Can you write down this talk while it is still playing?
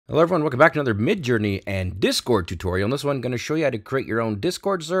Hello everyone, welcome back to another Midjourney and Discord tutorial. In this one, I'm going to show you how to create your own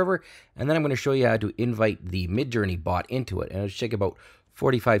Discord server, and then I'm going to show you how to invite the Midjourney bot into it. And it'll take about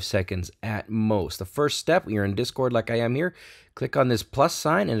 45 seconds at most. The first step, when you're in Discord like I am here, click on this plus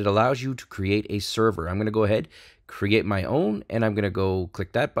sign and it allows you to create a server. I'm going to go ahead, create my own, and I'm going to go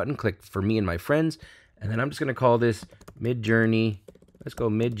click that button, click for me and my friends, and then I'm just going to call this Midjourney. Let's go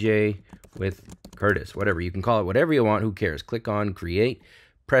Midj with Curtis, whatever. You can call it whatever you want, who cares? Click on create.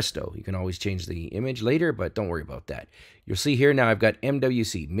 Presto. You can always change the image later, but don't worry about that. You'll see here now I've got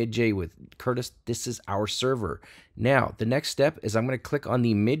MWC, Midj with Curtis. This is our server. Now, the next step is I'm going to click on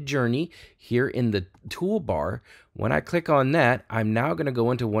the Midjourney here in the toolbar. When I click on that, I'm now going to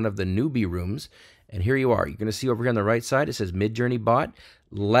go into one of the newbie rooms, and here you are. You're going to see over here on the right side, it says Midjourney bot.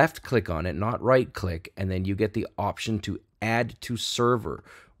 Left click on it, not right click, and then you get the option to add to server.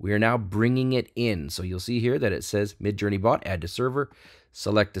 We are now bringing it in. So you'll see here that it says Midjourney bot, add to server.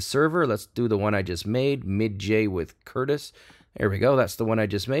 Select the server. Let's do the one I just made, Midj with Curtis. There we go. That's the one I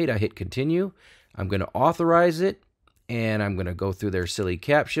just made. I hit continue. I'm going to authorize it, and I'm going to go through their silly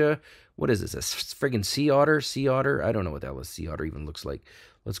CAPTCHA. What is this? A friggin' sea otter? Sea otter? I don't know what the hell a sea otter even looks like.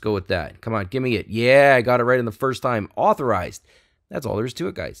 Let's go with that. Come on, give me it. Yeah, I got it right in the first time. Authorized. That's all there is to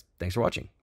it, guys. Thanks for watching.